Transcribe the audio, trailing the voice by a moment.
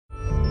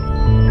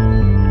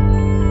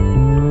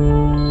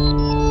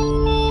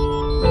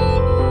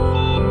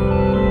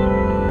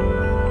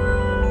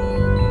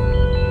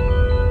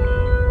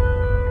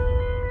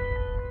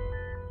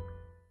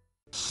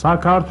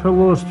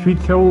საქართველოს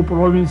თითოეულ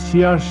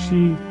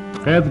პროვინციაში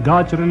დღედ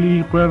გაჭრილი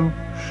იყვნენ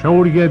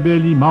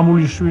შეურიგებელი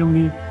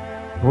მამულიშვილნი,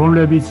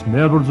 რომლებიც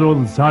მებრძოლ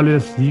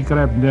ძალებს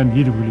იკრებდნენ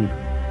ირგვლივ.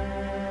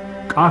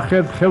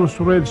 კახეთ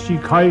ხევსურეთში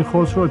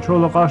ქაიხოსრო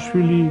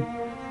ჩოლოყაშვილი,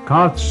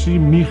 ქართლში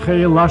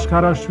მიხეილ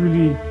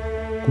ლაშქარაშვილი,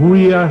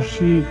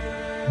 გურიაში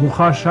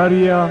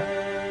მუხაშარია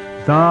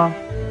და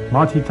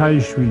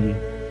მათითაიშვილი,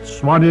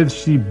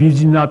 სვანეთში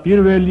ბიძინა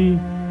პირველი,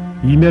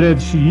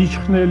 იმერეთში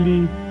იჩხნელი,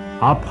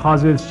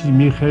 აფხაზეთში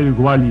მიხეილ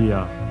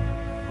გვალია.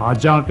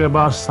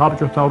 აჯანყება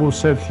საბჭოთა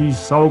რუსეთის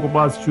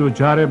საოკუპაციო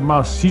ჯარებმა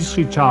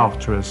სისხლით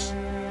ჩააღწევს.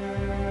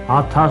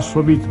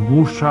 ათასობით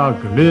მუშა,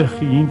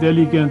 გლეხი,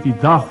 ინტელიგენტი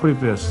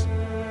დახვრიტეს.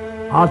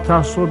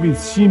 ათასობით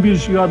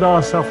ციმბირში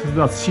გადაასახლეს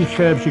და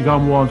ციხეებში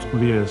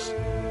გამოამწყვდიეს.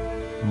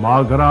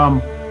 მაგრამ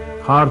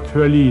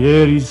ქართველი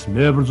ერის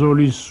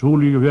მებრძოლის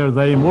სული ვერ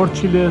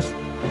დაიმორჩილეს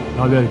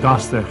და ვერ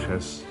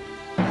გასტეხეს.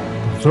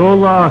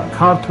 ბრძოლა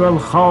ქართველ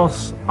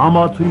ხალხს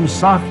ამა თუ იმ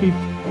სახით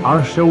არ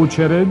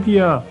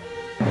შეუჩერებია,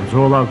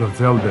 ბრძოლა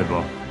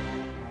გრძელდება.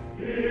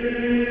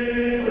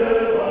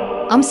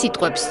 ამ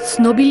სიტყვებს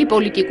ცნობილი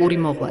პოლიტიკური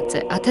მოღვაწე,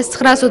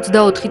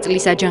 1924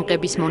 წლის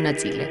აჯანყების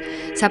მონაწილე,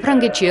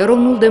 საფრანგეთში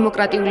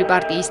ეროვნულ-დემოკრატიული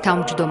პარტიის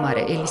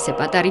თავმჯდომარე ელისე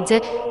პატარიძე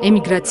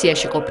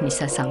ემიგრაციაში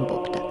ყოფნისას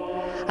ამბობდა.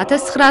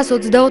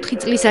 1924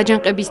 წლის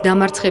აჯანყების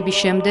დამარცხების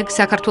შემდეგ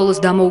საქართველოს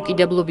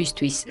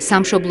დამოუკიდებლობისთვის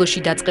სამშობლოში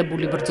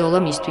დაწყებული ბრძოლა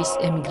მისთვის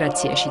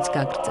ემიგრაციაშიც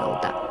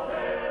გაგრძელდა.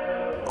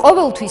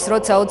 ყოველთვის,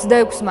 როცა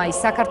 26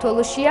 მაისს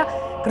საქართველოშია,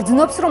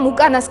 გრძნობს, რომ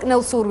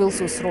უკანასკნელ სურვილს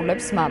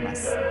უსრულებს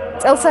მამას.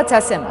 წელსაც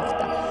ასე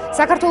მოხდა.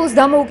 საქართველოს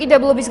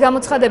დამოუკიდებლობის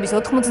გამოცხადების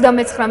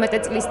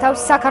 99 წლის თავს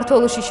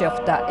საქართველოში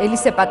შეხვდა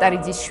ელისე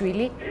პატარიძის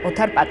შვილი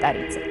ოთარ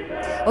პატარიძე.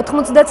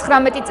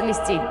 99 წლის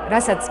წინ,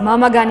 რასაც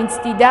მამა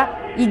განიცდიდა,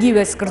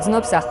 იგივეს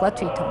გრძნობს ახლა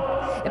თვითონ.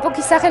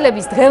 ეპოქის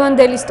სახელების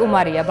დღევანდელი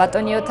სტუმარია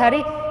ბატონი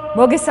ოთარი.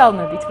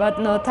 მოგესალმებით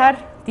ბატონო ოთარ,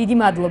 დიდი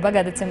მადლობა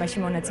გადაცემაში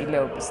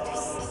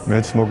მონაწილეობისთვის.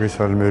 მეც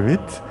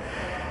მოგესალმებით.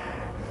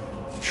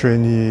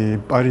 ჩვენი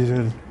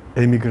პარიზელ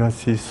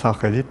ემიგრაციის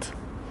სახელით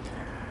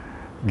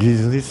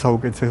გიზლის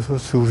საუკეთესო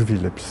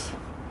სურვილებს.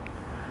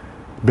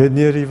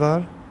 ბედნიერი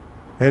ვარ,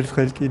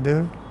 ერთხელ კიდევ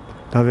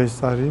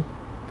დავესწარი.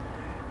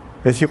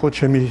 ეს იყო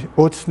ჩემი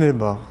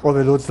ოცნება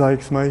ყოველ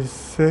 26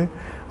 მაისზე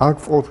აქ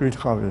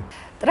ყოფილიყავი.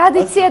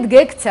 ტრადიციად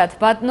გექცათ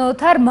ბატონო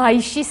ოთარ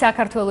მაისში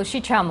საქართველოში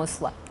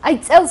ჩამოსვლა. აი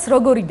წელს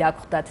როგორი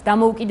დაგხვდათ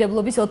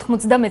დამოუკიდებლობის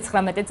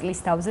 99 წლის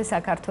თავზე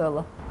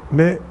საქართველო?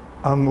 მე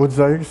ამ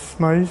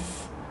 26 მაისს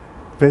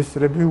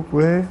ვესწრები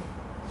უკვე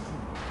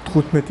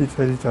 15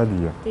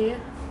 წელიწადია.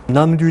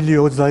 ნამდვილი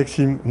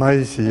 26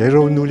 მაისი,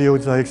 ეროვნული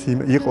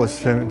 26 იყოს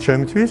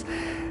ჩემთვის,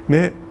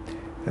 მე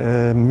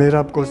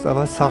მერაბ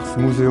კოსტავას სახლს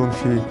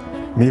მუზეუმში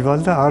მივალ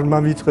და არ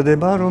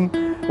მავიწყდება, რომ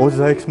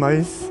 26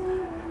 მაისს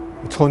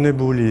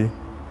ცხონებული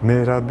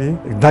მერაბი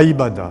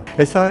დაიბადა.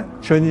 ესა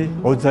ჩვენი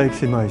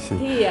 26 მაისი.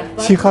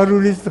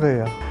 სიხარულის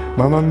დღეა.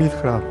 მამა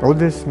მითხრა,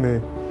 ოდესმე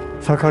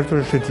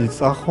საქართველოში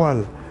წახვალ,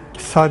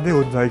 სადე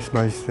 26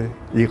 მაისზე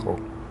იყო.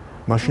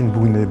 მაშინ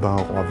ბუნება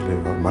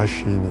აყვავდება,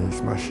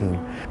 მაშინ.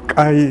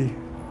 კაი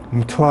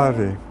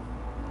მთვარე.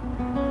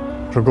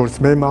 როგორც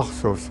მე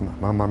მახსოვს,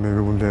 მამა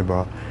მეუბნება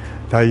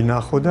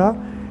დაინახო და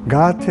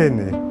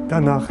გაათენე და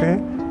ნახე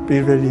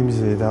პირველი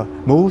მზე და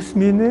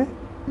მოусმინე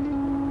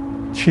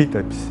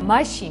ჩიტებს.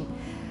 მაშინ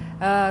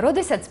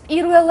როდესაც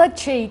პირველად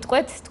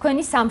შეიტყვეთ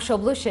თქვენი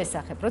სამშობლოს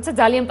შესახებ, როცა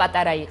ძალიან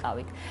პატარა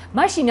იყავით.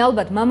 მაშინ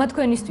ალბათ მამა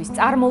თქვენისთვის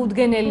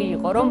წარმოუდგენელი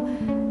იყო, რომ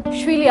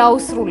შვილი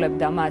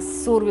აუსრულებდა მას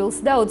სურვილს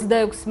და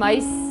 26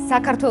 მაისს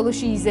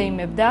საქართველოში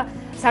იზეიმებდა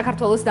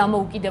საქართველოს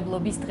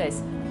დამოუკიდებლობის დღეს.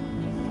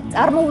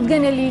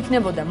 წარმოუდგენელი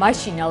იქნებოდა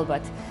მაშინ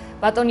ალბათ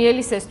ბატონი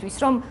ელისესთვის,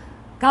 რომ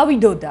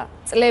გავიდოდა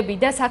წლები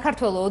და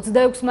საქართველოს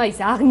 26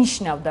 მაისს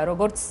აღნიშნავდა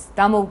როგორც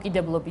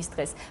დამოუკიდებლობის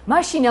დღეს.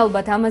 მაშინ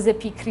ალბათ ამაზე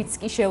ფიქრიც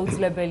კი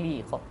შეუძლებელი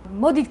იყო.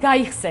 მოდით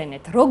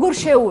გაიხსენეთ, როგორ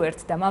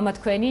შეუერთდა მამა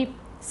თქვენი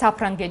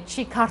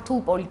საფრანგეთში ქართულ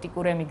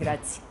პოლიტიკურ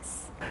ემიგრაციას.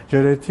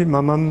 ჯერ ერთი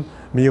მამამ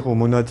მიიღო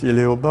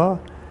მონაწილეობა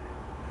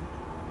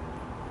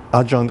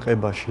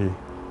აჯანყებაში,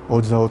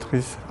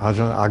 24-ის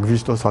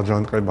აგვისტოს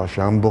აჯანყებაში,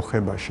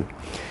 ამბოხებაში.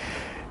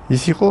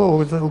 ის იყო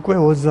უკვე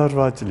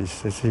 28 წლის,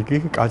 ესე იგი,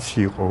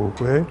 კაცი იყო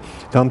უკვე,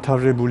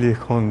 დამთავრებული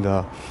ჰქონდა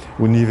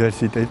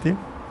უნივერსიტეტი.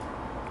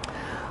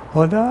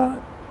 და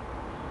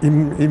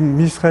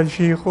მის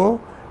ხელში იყო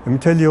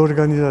მთელი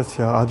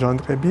ორგანიზაცია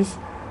აჯანყების,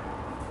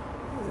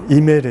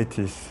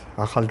 იმერეთის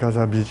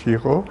ახალგაზრდა ბიჭი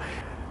იყო.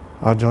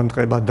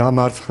 აჯანყება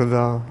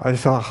დამარცხდა,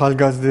 ეს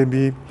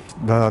ახალგაზრდები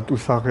და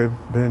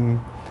ტუსაღებენ.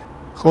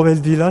 ყოველ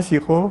დილას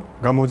იყო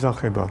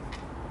გამოძახება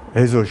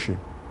ეზოში.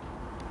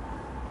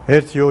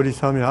 1 2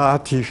 3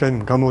 10 შენ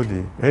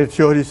გამოდი. 1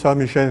 2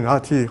 3 შენ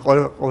 10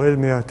 ყოველ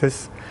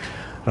მეათეს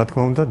რა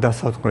თქმა უნდა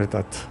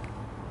დასათქმელად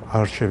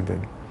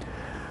არჩევდნენ.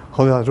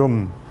 ხოლო რომ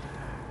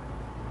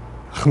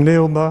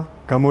ხმნეობა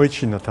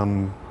გამოიჩინათ ამ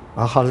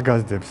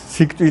ახალგაზრდებს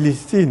სიკვდილის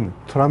წინ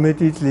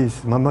 18 წლის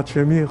მამა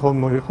ჩემი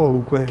ხომ იყო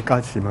უკვე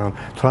კაცი, მაგრამ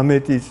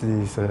 18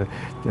 წლის,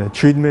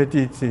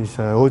 17 წლის,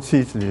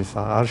 20 წლის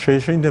არ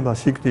შეეშინდება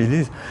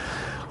სიკვდილის.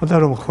 და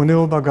რომ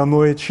ხნეობა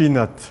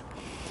გამოეჩინათ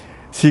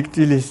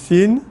სიკვდილის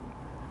წინ,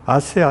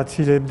 ასე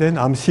აცილებდნენ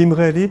ამ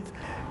სიმღერით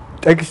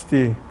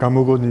ტექსტი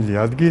გამოგონილი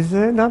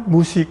ადგილზე და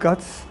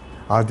მუსიკაც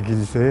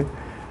ადგილზე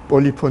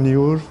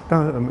პოლიფონიურ და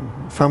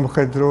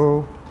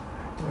სამხედრო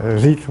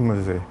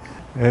რიტმზე.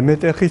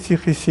 მეტეხი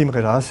ციხის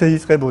სიმღერა ასე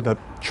იწყებოდა.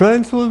 ჩვენ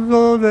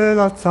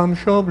სულდელად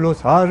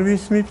სამშობლოს არ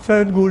ვისმით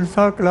გულს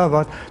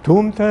აკლავად,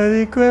 თუ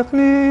მთელი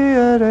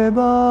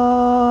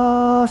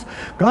ქვეყნიერებას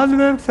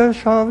გადმევქცევ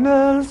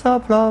შავნელ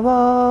საფლავად.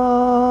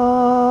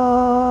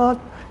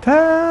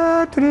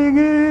 თეთრი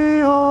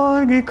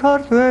გიორგი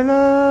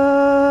ქართველებს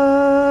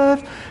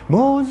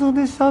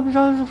მოუზრდის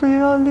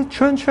სამჟანჟღრიალით,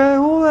 ჩვენ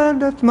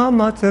შეუვერდეთ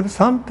მამაცებს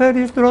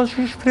სამფერის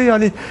დროში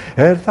შფრიალით,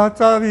 ერთად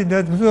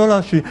წავიდეთ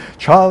ბრძოლაში,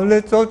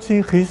 ჩავლეთ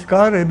წოციხის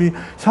კარები,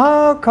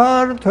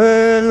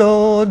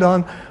 საქართველოდან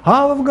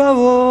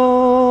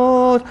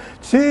ავგავოთ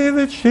ცივ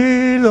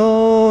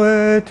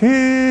ჩრდილოეთის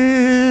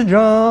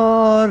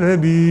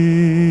ჯარები.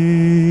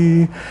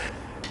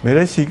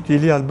 მერე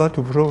სიკვდილი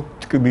ალბათ უფრო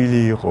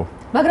ტკბილი იყო.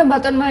 მაგრამ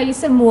ბატონმა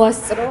ელისე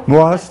მოასწრო.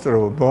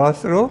 მოასწრო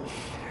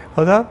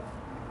და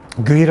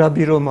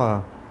გვირაბი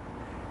რომა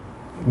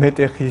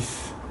მეტეხის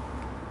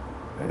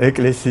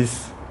ეკლესიის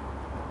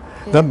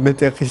და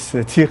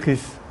მეტეხის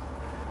ციხის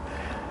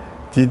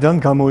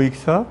დიდან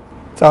გამოიქცა,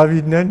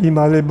 წავიდნენ,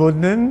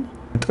 იმალებოდნენ,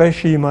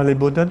 ტყეში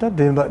იმალებოდა და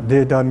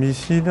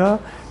დედამისი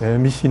და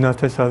მისი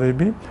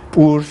ნათესავები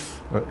პურს,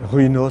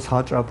 ღვინოს,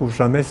 ჰაჭაპურს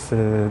რამეს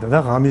და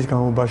ღამის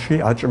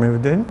განმავლობაში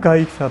აჭმევდნენ.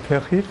 გაიქცა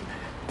ფეხით,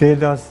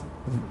 დედას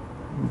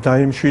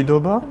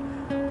დაიმშვიდობა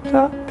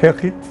და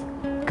ფეხით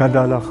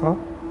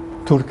გადალახა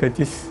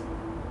თურქეთის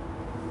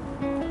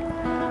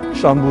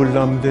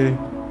სტამბოლამდე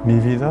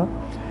მივიდა.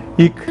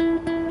 იქ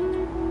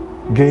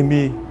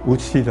გემი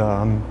უცდიდა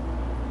ამ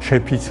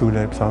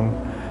შეფიცულებს ამ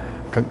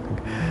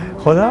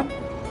ხო და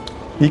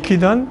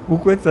იქიდან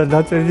უკვე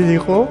დაწერილი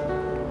იყო,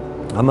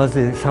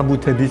 ამაზე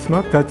საბუთებიც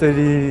მაქვს,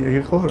 დაწერილი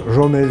იყო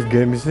რომელ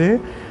გემზე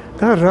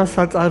და რა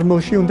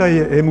საწარმოში უნდა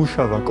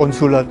ემუშავა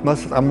კონსულატმა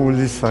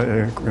სტამბოლის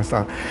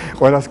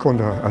ყველას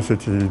ჰქონდა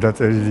ასეთი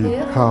დაწერილი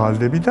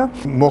ხალხები და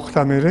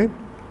მოხდა მერე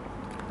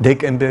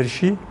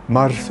დეკემბერში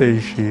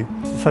მარსეიში,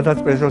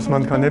 სადაც პეტროს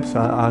მანქანებს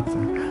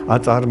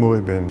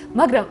აწარმოებენ.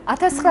 მაგრამ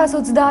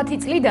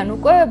 1930 წლიდან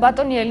უკვე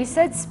ბატონი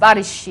ელისეც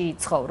პარიზში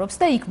ცხოვრობს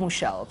და იქ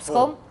მუშაობს,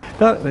 ხო?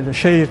 და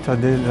შეირთა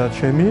დედა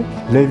ჩემი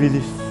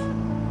ლევილის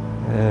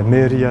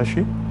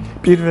მერიაში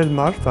 1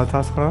 მარტს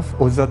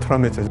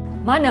 1938 წელს.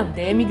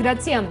 მანამდე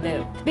ემიგრაციამდე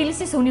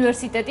თბილისის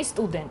უნივერსიტეტის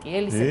სტუდენტი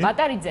ელისე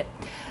პატარიძე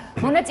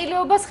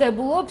მონაწილეობას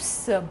ღებულობს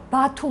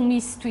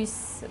ბათუმისთვის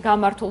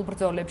გამართულ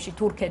ბრძოლებში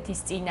თურქეთის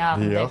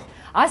წინააღმდეგ.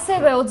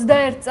 ასევე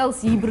 21 წელს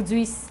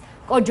იბრძვის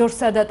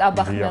კოჯორსა და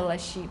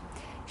ტაბახმელაში.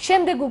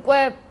 შემდეგ უკვე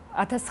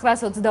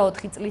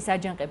 1924 წლის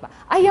აჯანყება.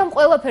 აი ამ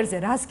ყველაფერზე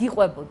რას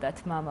გიყვებოდათ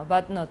მამა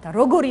ბატონოთა?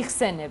 როგორ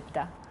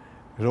იხსენებდა?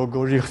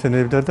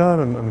 და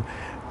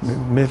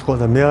მე თქო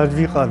და მე არ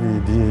ვიყავი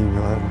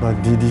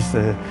დიდი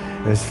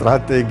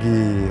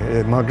სტრატეგი,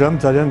 მაგრამ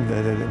ძალიან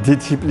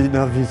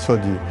დისციპლინა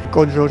ვიცოდი.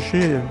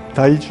 კოჯორში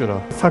დაიჭრა.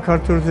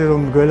 საქართველოზე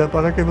რომ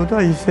გველაპარაკებოდა,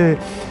 ისე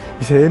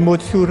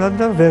ემოციურად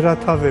და ვერ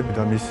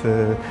ათავებდა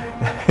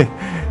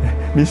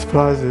მის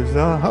ფრაზებს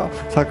და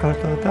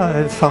საქართველოს და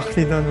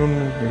სახლიდან რომ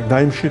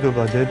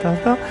დაიმშვიდობა დედა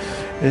და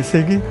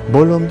ესე იგი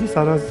ბოლომდის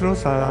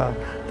არასდროს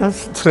და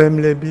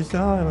ცრემლების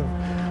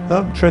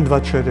და ჩვენ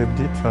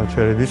ვაჩერებდით,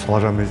 სხვა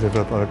რამეზე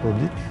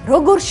ვლაპარაკობდით.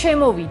 როგორ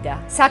შემოვიდა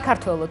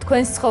საქართველო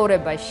თქვენს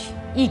ცხოვრებაში,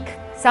 იქ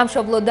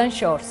სამშობლოდან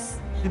შორს?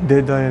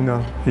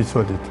 დედაენა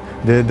ვიცოდით.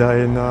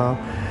 დედაენა,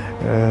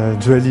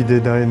 ძველი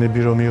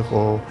დედაენები რომ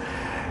იყო,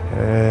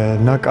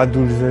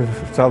 ნაკადულზე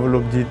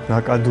სწავლობდით,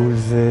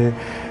 ნაკადულზე,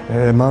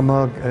 მამა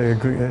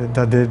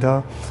და დედა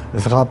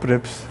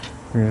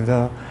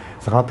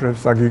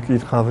ზღაპრებს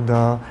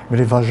აგიკითხავდა,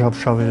 მე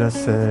ვაჟაბშაველას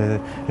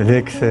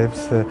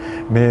ლექსებს,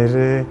 მე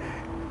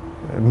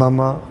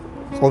მამა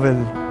ყოველ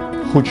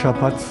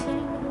ხუთშაბათს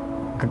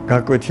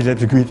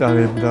გაკვეთილებს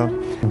გვიტარებდა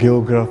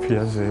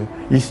გეოგრაფიაზე,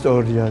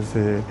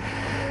 ისტორიაზე,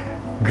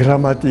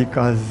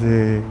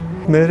 გრამატიკაზე.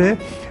 მე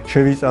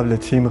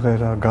შევისწავლეთ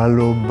სიმღერა,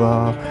 გალობა,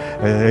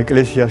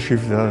 ეკლესიაში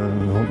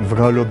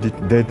ვგალობდით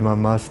დედმა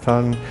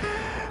მასთან.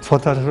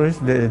 სხვათა შორის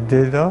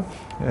დედა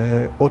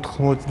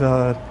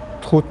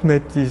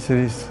 95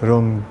 წლის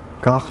რომ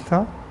გახდა,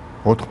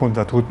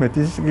 95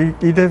 წლის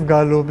კიდევ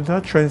გალობდა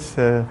ჩვენს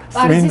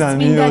წმინდა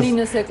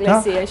ნინოს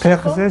ეკლესიაში.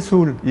 ფეხზე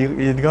სულ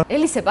იდგა.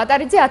 ელისე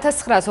პატარიძე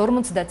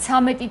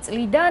 1953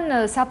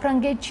 წლიდან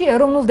საფრანგეთში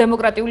ეროვნულ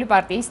დემოკრატიული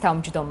პარტიის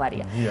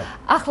თავმჯდომარეა.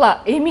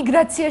 ახლა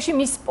ემიგრაციაში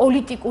მის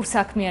პოლიტიკურ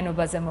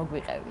საქმიანობაზე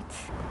მოგვიყევით.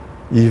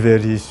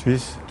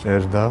 ივერისთვის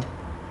წერდა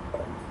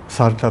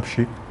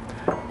სარდაფში,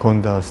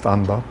 ჰქონდა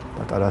სტამბა,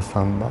 პატარა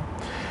სტამბა.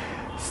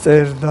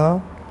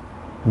 წერდა,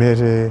 მე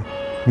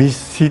მის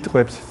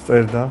სიტყვებს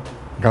წერდა,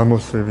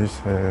 გამოსვლების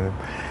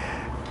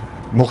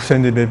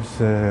მოხსენებებს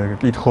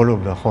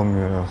კითხულობდა ხომ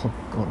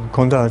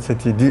ქონდა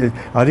ასეთი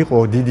არისო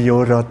დიდი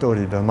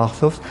ორატორი და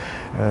მახსოვს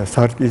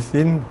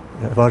სარკისին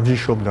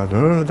ვარჯიშობდა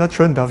და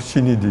ჩვენ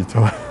დავსინიდით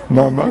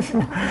მამას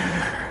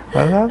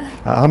და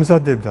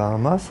ამზადებდა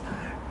ამას.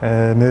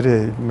 მე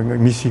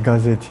მისი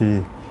გაზეთი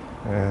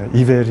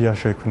ივერია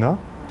შექმნა.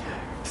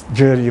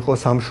 ჯერ იყო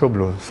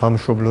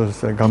სამშობლოს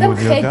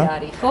გამოდიოდა.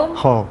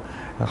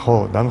 ხო,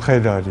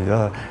 დამხედარი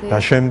და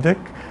შემდეგ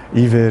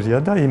ივერია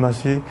და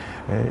იმასი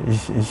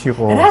ის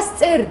იყო. რას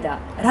წერდა?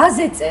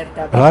 რაზე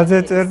წერდა? რაზე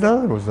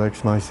წერდა?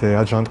 26 მაისზე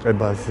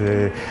აჯანყებაზე,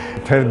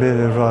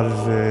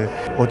 თერბერვალზე,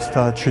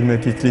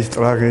 37 წლის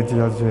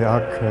ტრაგედიაზე,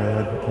 აქ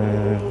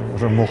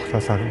მოხდა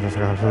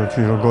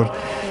საქართველოში როგორ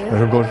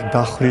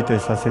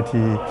დახვრიტეს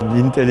ასეთი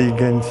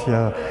ინტელიგენცია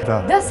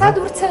და სად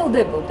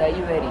ვრცელდებოდა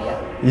ივერია?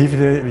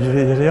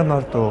 ივერია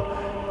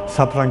მარტო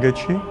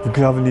საფრანგეთში,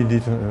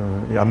 გლავნიდით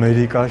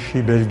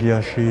ამერიკაში,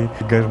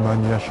 ბელგიაში,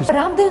 გერმანიაში.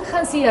 რამდენ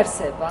ხანს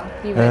იარსება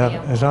ივერია?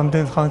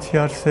 რამდენ ხანს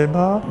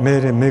იარსება?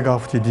 მე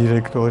გავხდი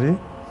დირექტორი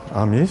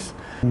ამის.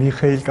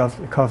 მიხეილ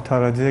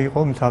ქავთარაძე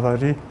იყო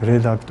მთავარი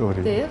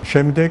რედაქტორი.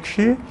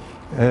 შემდეგში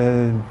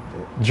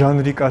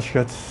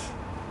ჯანრიკაშიაც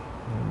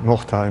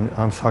მოხდა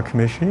ამ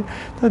საქმეში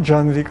და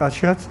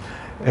ჯანრიკაშიაც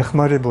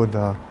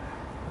ეხმარებოდა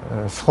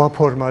სხვა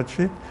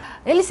ფორმატში.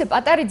 ელისე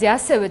პატარიძე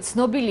ასევე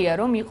ცნობილია,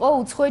 რომ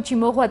იყო უცხოეთში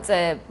მოღვაწე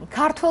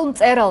ქართველ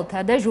მწერალთა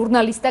და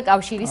ჟურნალისტთა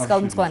კავშირის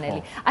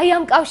ხელმძღვანელი. აი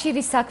ამ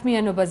კავშირის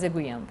საქმიანობაზე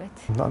გვიანბეთ.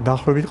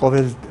 დაახლოებით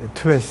ყოველ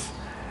თვეს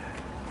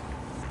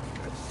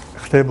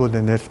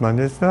ხდებოდნენ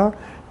ერთმანეთს და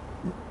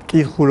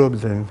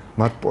კითხულობდნენ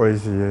მათ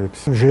პოეზიებს.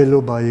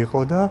 მსჯელობა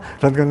იყო და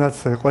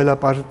რადგანაც ყველა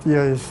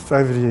პარტიის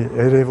წევრი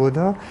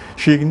ერევოდა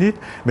შიგნით,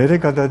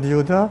 მერე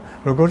გადადიოდა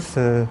როგორც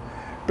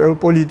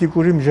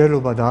პოლიტიკური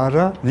მსჯელობა და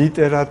არა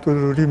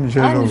ლიტერატურული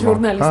მსჯელობა.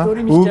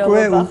 ჟურნალისტური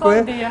მსჯელობა. უკვე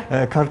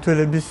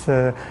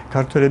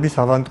ქართველების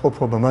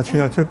ავადმყოფობა,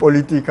 მაშინაც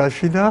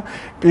პოლიტიკაში და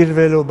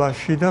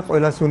პირველობაში და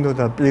ყველას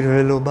უნდა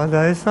პირველობა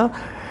და ესა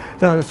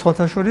და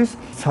სხვათა შორის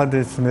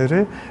ცადეს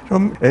მერე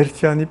რომ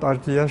ერთიანი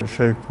პარტია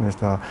შექმნეს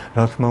და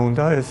რა თქმა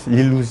უნდა ეს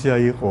ილუზია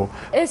იყო.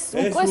 ეს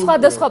უკვე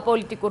სხვადასხვა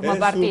პოლიტიკურმა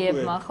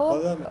პარტიებმა, ხო?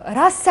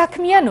 რას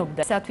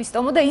საქმიანობდა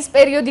სათვისტომო და ის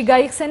პერიოდი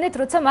გაიხსენეთ,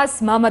 როცა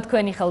მას მამა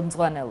თქვენი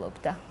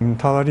ხელმძღვანელობდა?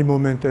 მთავარი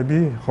მომენტები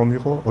ხომ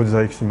იყო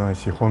 26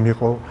 მაისი, ხომ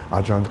იყო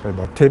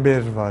აჯანყება,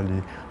 თებერვალი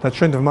და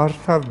ჩვენ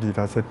ვმართავდით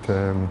ასეთ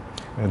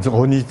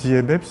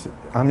ღონისძიებებს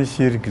ამის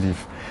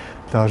ირგვლივ.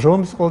 და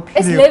რომს ყოფილი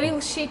ეს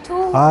ლევილში თუ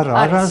არა,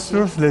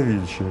 არასდროს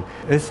ლევილში.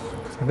 ეს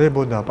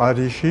ხდებოდა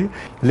პარიზში,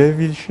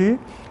 ლევილში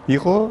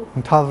იყო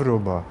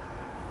მთავრობა.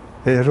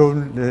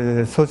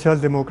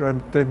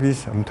 სოციალ-დემოკრატების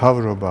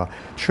მთავრობა.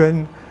 ჩვენ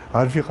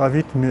არ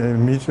ვიყავით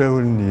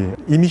მიწვეულნი.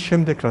 იმის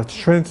შემდეგ რაც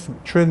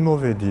ჩვენ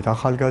მოვედით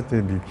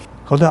ახალგაზრდები.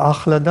 ხო და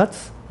ახლადაც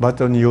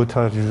ბატონი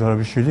იოთარ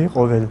ჟურაბიშვილი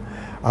ყოველ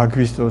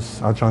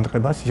აგვისტოს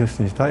აჯანყებას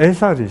იხსნის და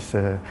ეს არის,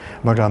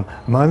 მაგრამ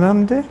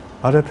მანამდე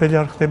არაფერი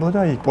არ ხდებოდა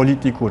იქ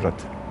პოლიტიკურად.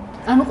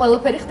 ანუ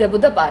ყველაფერი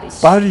ხდებოდა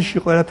პარიზში. პარიზში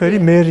ყველაფერი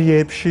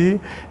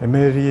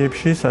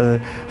მერიებში,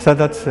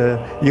 სადაც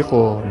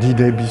იყო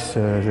დიდების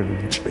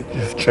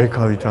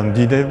ჭექავით ან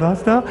დიდებას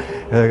და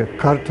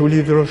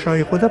ქართული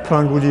დროშა იყო და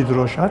ფრანგული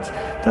დროშაც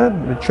და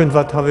ჩვენ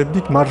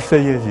ვათავებდით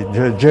მარსეიეზი,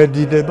 ჯერ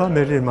დიდება,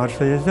 მერე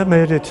მარსეიეზი და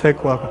მერე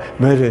ცეკვა,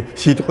 მერე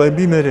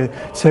სიტყვები, მერე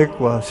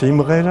ცეკვა,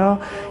 სიმღერა,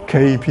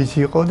 კეიფიც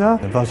იყო და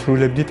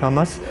ვასრულებდით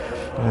ამას.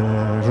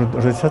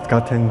 როდესაც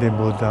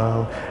გათენდებოდა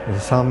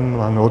 3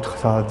 ან 4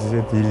 საათზე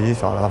დილის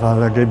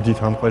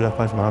აღარაგებდით ამ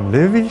ყველაფერს, მაგრამ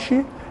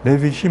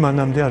ლევილში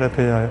მანამდე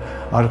არაფერი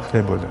არ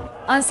ხდებოდა.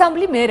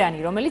 ანსამბლი მერანი,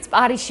 რომელიც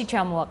პარიზში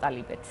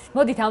ჩამოაყალიბეთ.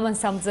 მოდით ამ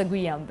ანსამბლზე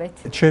გვიანბეთ.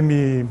 ჩემი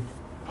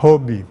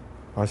ჰობი,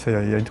 ასე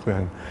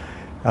იტყვიან,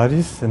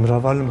 არის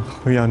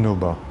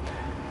მრავალმხრივიანობა.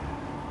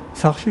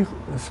 სახში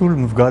სულ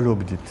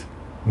მვგალობდით,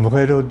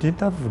 მღეროდით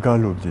და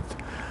ვგალობდით.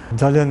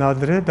 ძალიან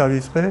ადრე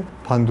დავიწყე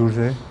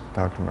ფანდურზე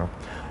დაკვრა.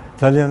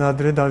 ძალიან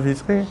ადრე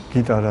დავიწყე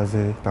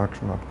გიტარაზე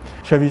დაკვრა.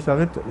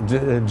 შევისწავლეთ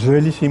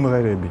ძველი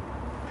სიმღერები.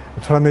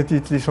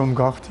 18 წლის რომ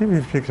გავხდი,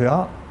 ვიფიქრე,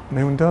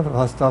 მე უნდა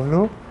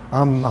ვასწავლო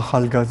ამ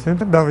ახალგაზრდებს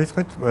და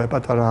დავიწყეთ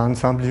პატარა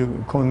ანსამბლი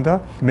ქონდა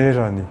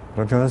მერანი.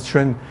 რადგანაც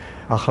ჩვენ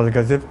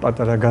ახალგაზრდებს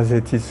პატარა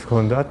გაზეთიც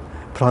ქონდათ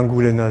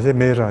ფრანგულ ენაზე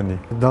მერანი.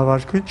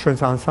 დავარქვით ჩვენს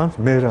ანსამბლს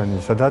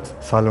მერანი, სადაც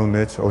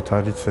სალომეც,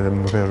 ოთარიც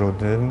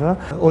მღეროდნენ და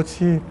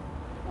 20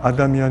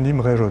 ადამიანი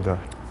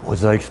მღეროდა.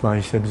 26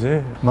 მაისებზე,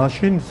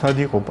 მაშინ სად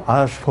იყო,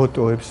 არ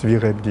ფოტოებს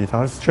ვიღებდით,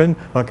 არც ჩვენ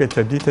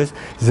ვაკეთებდით ეს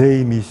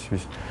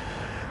ზეიმისთვის.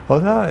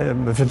 და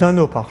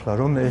ვდანობ ახლა,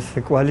 რომ ეს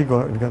კვალი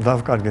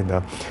დავკარგე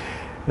და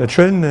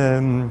ჩვენ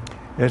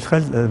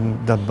ერთხელ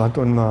და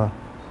ბატონმა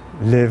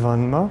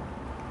ლევანმა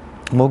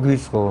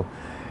მოგვიწყო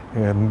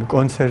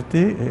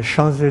კონცერტი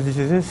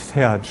შანზელიზეს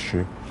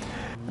თეატრში.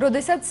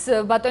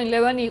 როდესაც ბატონი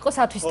ლევანი იყო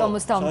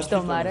სათვისტომოს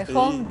თავმჯდომარე,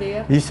 ხო?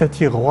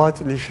 ისეთი 8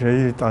 წლის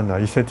შეიტანა,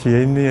 ისეთი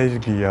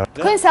ენერგია.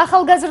 თქვენს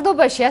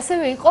ახალგაზრდობაში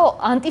ასევე იყო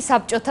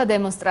ანტისაბჭოთა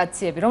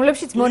დემონსტრაციები,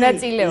 რომლებშიც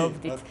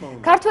მონაწილეობდით.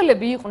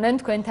 ქართველები იყვნენ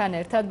თქვენთან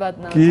ერთად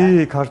ბატონო?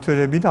 კი,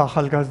 ქართველები და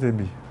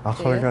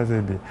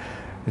ახალგაზრდები.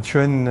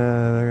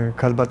 ჩვენ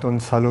ქალბატონ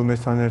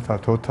სალომესთან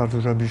ერთად, ოთარ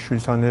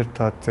ზურაბიშვილთან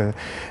ერთად,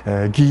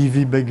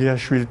 გივი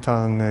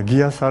ბეგიაშვილთან,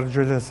 გია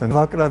სარჯველასთან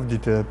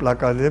ვაკრავდით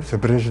პლაკატებს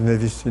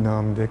ბრეჟნევის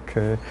წინააღმდეგ.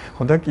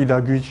 ხო და კი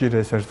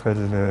დაგვიჭირეს ერთხელ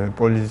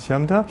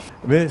პოლიციამ და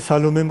მე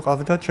სალომე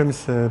მყავდა ჩემს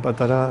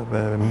პატარა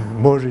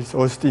მორის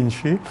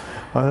ოსტინში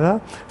და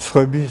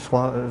სხვები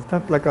და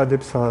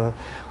პლაკატებს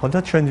ხო და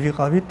ჩვენ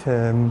ვიყავით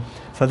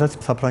სადაც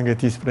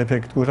საფრანგეთის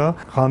პრეფექტურა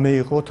ღამე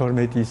იყო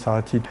 12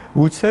 საათი.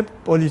 უცებ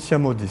პოლიცია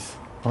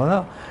მოდის.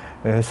 არა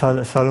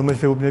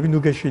სალომეს ეუბნები ნუ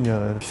გეშინია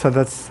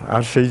სადაც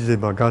არ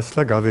შეიძლება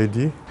გასვლა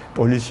გავედი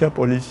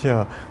პოლიცია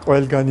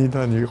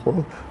ყველგანიდან იყო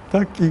და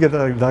კი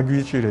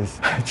დაგვიჭირეს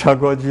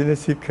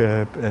ჩაგვაძინეს იქ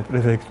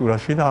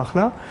პრეფექტურაში და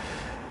ახლა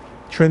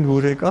ჩვენ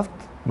ვურეკავთ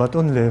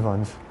ბატონ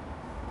ლევანს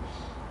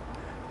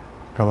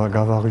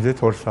გავაღვიძეთ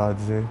 2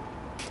 საათზე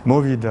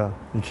მოვიდა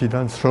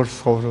იქიდან სრორს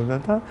ცხოვრობდა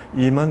და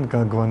იმან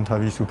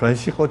გაგვანთავისუფლა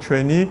ეს იყო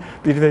ჩვენი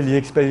პირველი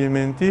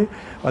ექსპერიმენტი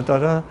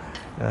პატარა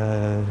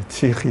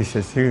ციხის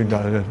ესე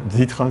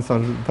დიდხანს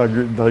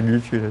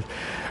დაგვიჭირეს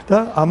და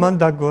ამან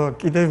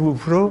კიდევ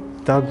უფრო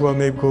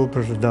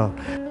დაგვამეგობრდა.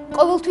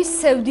 ყოველთვის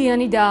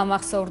სევდიანი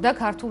დაამახსოვრდა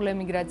ქართულ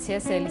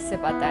ემიგრაციას ელისე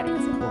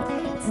პატარიძე.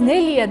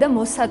 ძნელია და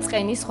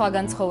მოსაწყენი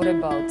სხვაგან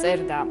ცხოვრებაო,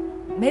 წერდა.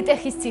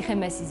 მეტეხის ციხე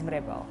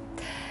მესიზმრებაო.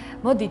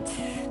 მოდით,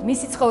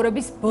 მისი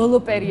ცხოვრების ბოლო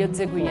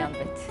პერიოდზე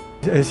გვიამბეთ.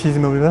 ეს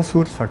იზმრება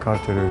სულ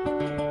საქართველოს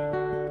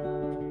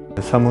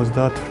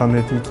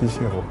 78 წლის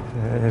იყო.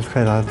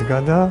 ერთხელ ადგა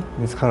და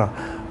მისხარა,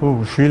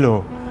 შვილო,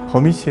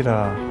 ხომ იცი რა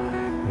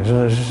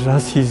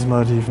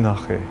რასიზმი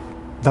ვნახე.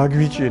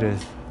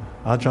 დაგვიჭირეს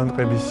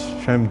აჯანყების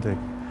შემდეგ.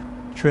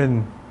 ჩვენ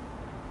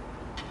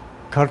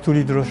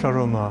ქართული დროშა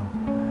რომა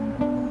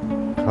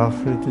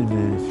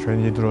გაფრიტილი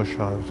ჩვენი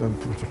დროშა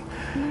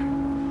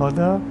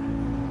და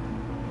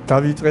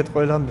დავიწყეთ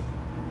ყველა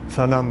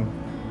სანამ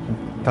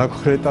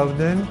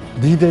დაგხრეტავდნენ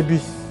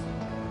დიდების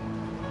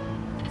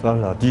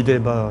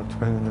დიდება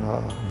თქვენ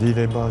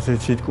დიდება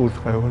ზეცით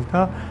კურთხეულ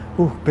და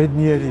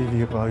ბედნიერი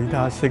ვიყავი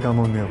და ასე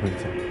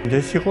გამომეღვიძა.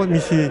 ეს იყო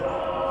მისი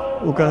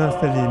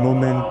უკანასკნელი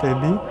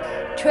მომენტები.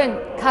 ჩვენ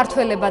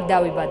ქართველებად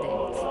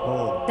დავიბადებით.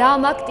 და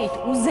ამ აქტით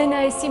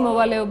უზენაესი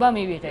მოვალეობა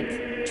მივიღეთ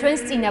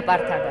ჩვენს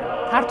წინაპართაგან,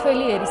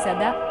 ქართველი ერისა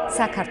და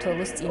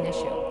საქართველოს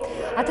წინაშე.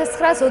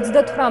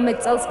 1938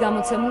 წელს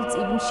გამოცემულ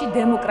წიგნში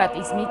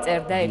დემოკრატიზმი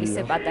წერდა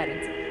ელისე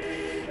პატარიძე.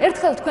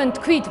 ერთხელ თქვენ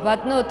თქვით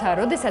ბატონოთა,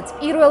 როდესაც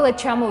პირველად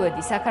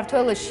ჩამოვედი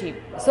საქართველოში,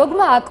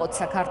 ზოგმა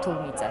აკოცა ქართულ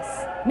მიწას.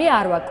 მე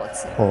არ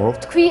ვაკოცე.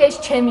 თქვი ეს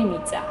ჩემი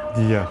მიწა.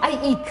 აი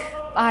იქ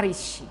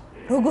პარიზში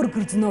როგორ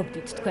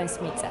გრძნობდით თქვენს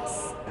მიწას?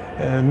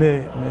 მე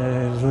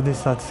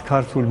როდესაც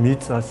ქართულ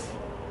მიწას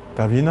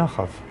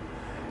დავინახავ,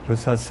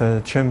 როდესაც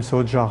ჩემს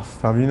ოჯახს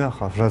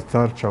დავინახავ, რაც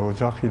დარჩა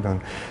ოჯახიდან,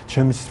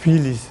 ჩემს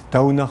თბილის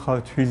დაუნახავ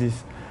თბილის,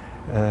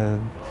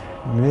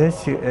 მე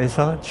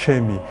ესა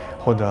ჩემი,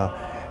 ხო და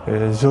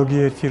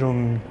ზოგიერთი რომ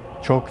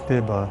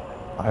ჩოქდება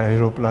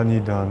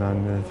აეროპლანიდან ან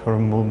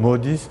რომ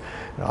მოდის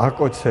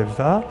აკოცებს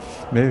და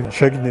მე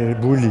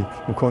შეგნებული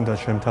მქონდა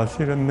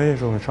შემთხვევაში რომ მე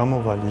რომ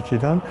ჩამოვალი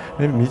იქიდან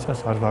მე მიწას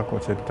არ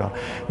ვაკოცებ და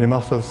მე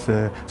მახსოვს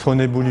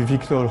ცხონებული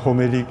ვიქტორ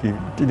ჰომერიკი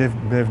კიდევ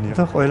მევნია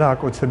და ყველა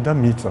აკოცებდა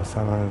მიწას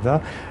და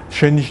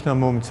შენიშნა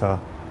მომცა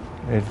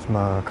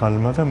ერთმა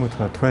ქალმა და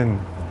მოთხრა თქვენ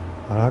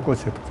არ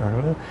აკოცებთ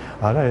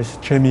არა ეს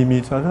ჩემი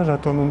მიწა და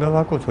რატომ უნდა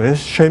ვაკოცო ეს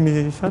ჩემი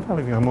ისა და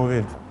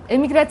გამოვედი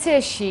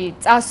ემიგრაციაში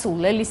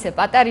წასულ ელისე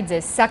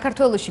პატარიძეს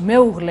საქართველოში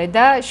მეუღლე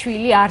და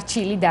შვილი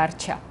არჩილი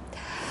დარჩა,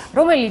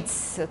 რომელიც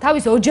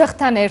თავის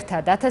ოჯახთან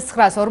ერთად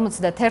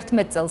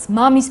 1951 წელს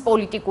მამის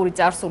პოლიტიკური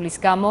წარსულის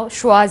გამო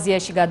შუა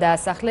აზიაში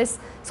გადაასახლეს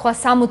სხვა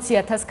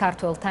 60,000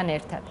 ქართველთან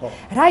ერთად.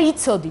 რა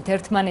იცოდით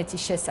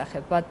ერთმანეთის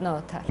შესახებ, ბატონო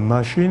ოთარ?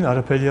 მაშინ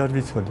არაფერი არ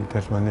ვიცოდით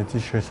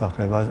ერთმანეთის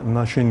შესახებ.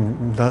 მაშინ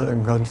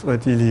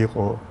განწყვეტილი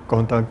იყო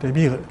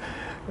კონტაქტები,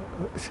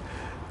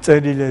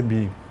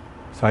 წერილები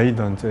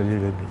საიდან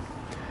წერილები,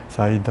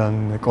 საიდან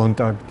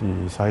კონტაქტი,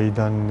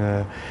 საიდან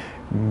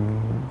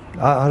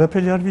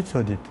არაფერი არ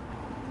ვიცოდით.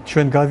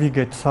 ჩვენ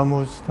გავიგეთ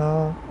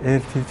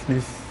 61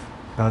 წლის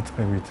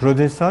დაწყებით,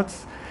 როდესაც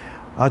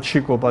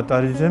აჩიკო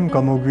პატარიძემ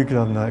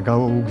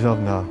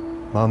გაუგზავნა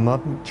მამა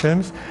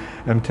ჩემს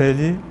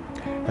მთელი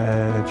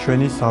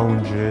ჩვენი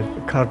საუნჯე,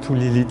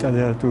 ქართული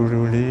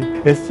ლიტერატურული,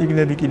 ეს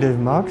წიგნები კიდევ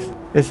მაქვს.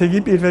 ესე იგი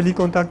პირველი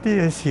კონტაქტი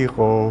ეს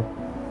იყო.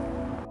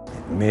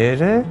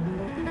 მერე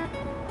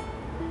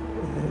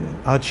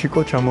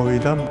აჩიკო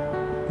ჩამოვიდა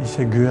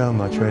ისე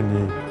გვიამა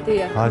ჩვენი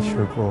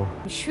აჩიკო.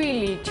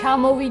 შვილი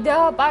ჩამოვიდა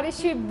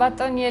პარიზში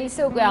ბატონი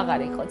ელისე უკვე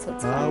აღარ იყო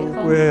ცოცხალი,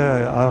 ხო? უკვე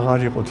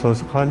აღარ იყო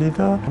ცოცხალი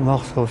და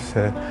მახსოვს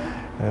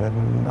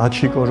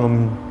აჩიკო რომ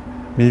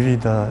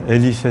მივიდა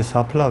ელისეს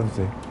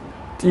საფლავზე.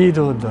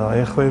 ტიროდა,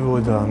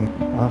 ეხვევოდა,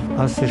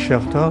 ასე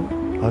შეხვდა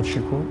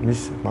აჩიკო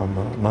მის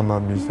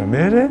მამამისს და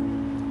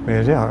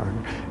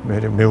მე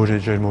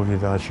მეორეჯერ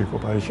მოვიდა აჩიკო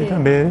პარიზში და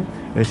მე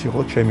ეს იყო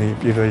ჩემი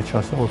პირველი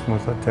ჩასვლა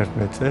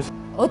 91 წელს.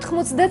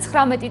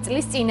 99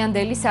 წლის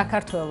წინანდელი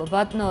საქართველო,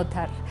 ბატონო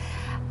ოთარ.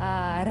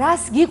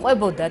 რას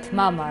გიყვებოდათ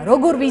მამა?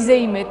 როგორ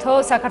ვიზეიმეთო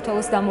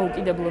საქართველოს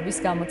დამოუკიდებლობის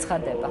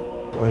გამოცხადება?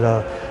 ყველა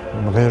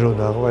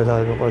მღეროდა,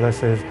 ყველა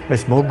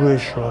ეს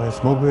მოგვეშვა, ეს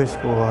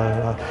მოგვესპოვა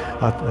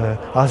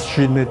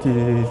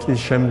 117 წლის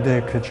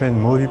შემდეგ ჩვენ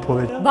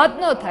მოვიპოვეთ.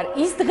 ბატონო ოთარ,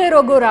 ის დღე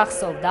როგორ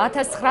ახსოვდა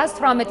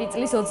 1918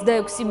 წლის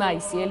 26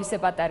 მაისი ელისე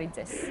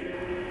პატარიძეს?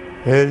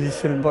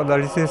 ელისე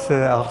პატარიძეს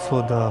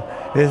ახსოვდა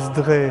ეს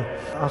დღე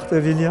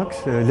აღწერილი აქვს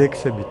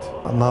ლექსებით.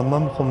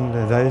 მამამ ხომ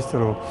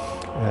დაესწრო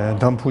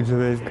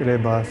დამფუძნებელ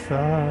კრებას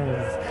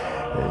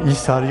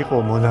ის არ იყო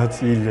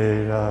მონაწილე,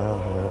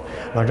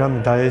 მაგრამ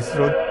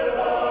დაესწრო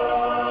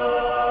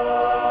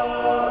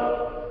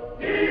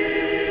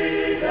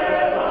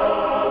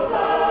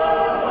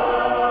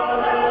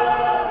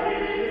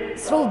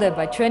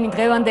სრულდება ჩვენი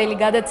დღევანდელი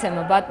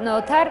გადაცემა ბატონო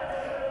ოთარ.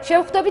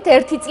 შევხვდებით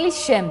 1 წლის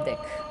შემდეგ.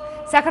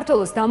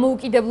 საქართველოს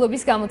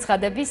დამოუკიდებლობის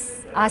გამოცხადების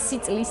 100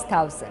 წლის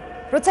თავზე.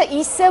 როცა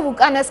ისევ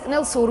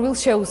უკანასკნელ სურვილს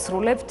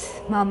შეუსრულებთ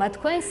მამა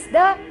თქვენს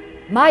და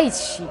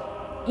მაისში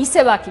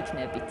ისევ აქ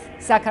იქნებით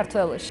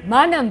საქართველოში.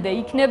 მანამდე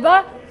იქნება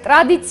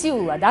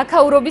ტრადიციულად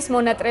აქაურობის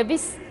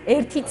მონატრების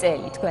 1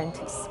 წელი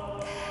თქვენთვის.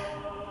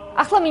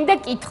 ახლა მინდა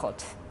გკითხოთ.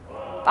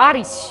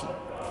 პარიზში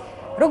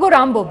როგორ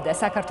ამბობდა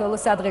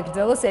საქართველოს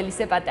სადღეგრძელოს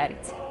ელისე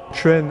პატარიძე?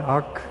 ჩვენ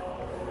აქ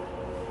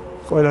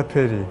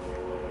ყველაფერი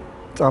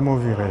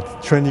წამოვიღეთ,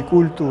 ჩვენი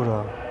კულტურა,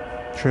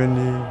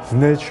 ჩვენი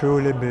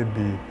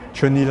რჩეულებები,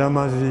 ჩვენი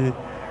ლამაზი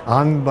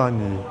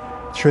ანბანი,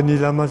 ჩვენი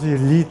ლამაზი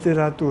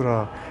ლიტერატურა,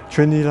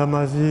 ჩვენი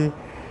ლამაზი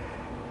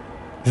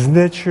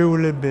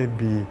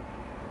რჩეულებები,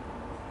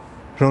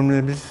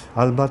 რომლებიც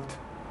ალბათ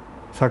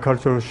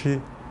საქართველოში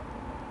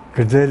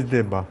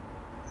გრძელდება.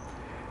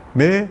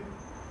 მე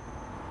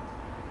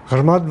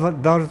ღრმად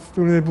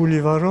დარწმუნებული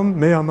ვარ, რომ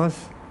მე ამას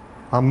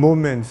ამ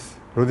მომენტს,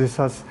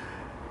 როდესაც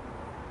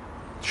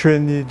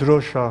ჩვენი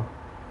დროშა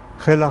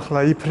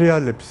ხელახლა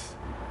იფრიალებს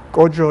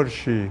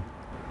კოჯორში,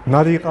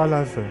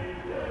 ნარიყალაზე,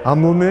 ამ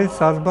მომენტს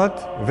ალბათ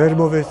ვერ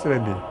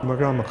მოვესწრები,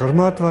 მაგრამ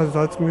ღრმად ვარ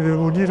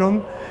დარწმუნებული, რომ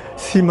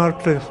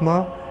სიმართლე ხმა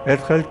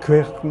ერთხელ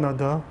გვეყნა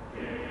და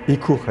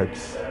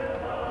იკუხებს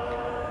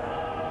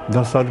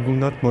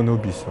დასადგუნად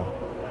მონობისა.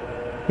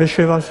 მე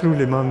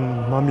შევასრულე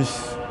მამის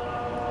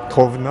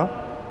თხოვნა,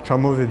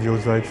 ჩამოვედი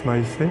 26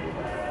 მაისზე,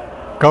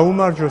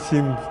 გაუმარჯოს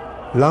იმ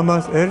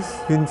ლამაზ ერს,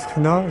 ვინც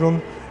ხნა, რომ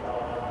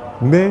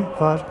მე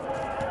ვარ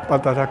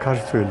პატარა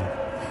ქართველი.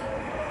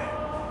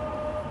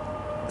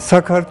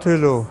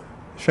 საქართველო,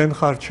 შენ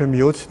ხარ ჩემი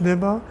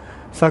ოცნება,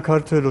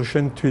 საქართველო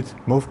შენ თვით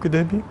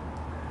მოვკვდები.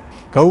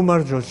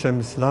 გაუმარჯოს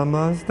ჩემს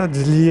ლამაზ და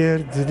ძლიერ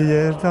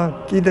და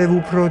კიდევ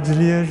უფრო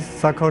ძლიერ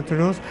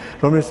საქართველოს,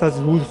 რომელსაც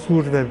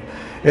ვუსურვებ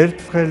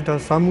ერთხელ და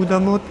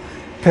სამუდამოდ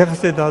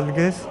ფეხზე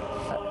დადგეს.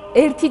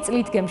 1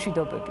 წლით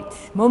გემშვიდობებით.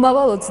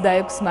 მომავალ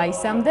 26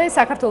 მაისამდე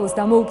საქართველოს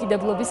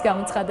დამოუკიდებლობის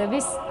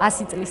გამოცხადების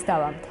 100 წლის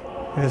თავამდე.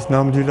 ეს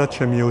ნამდვილად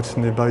ჩემი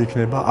ოცნება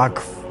იქნება აქ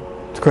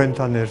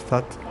თქვენთან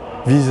ერთად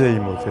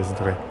ვიზეიმოთ ეს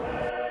დღე.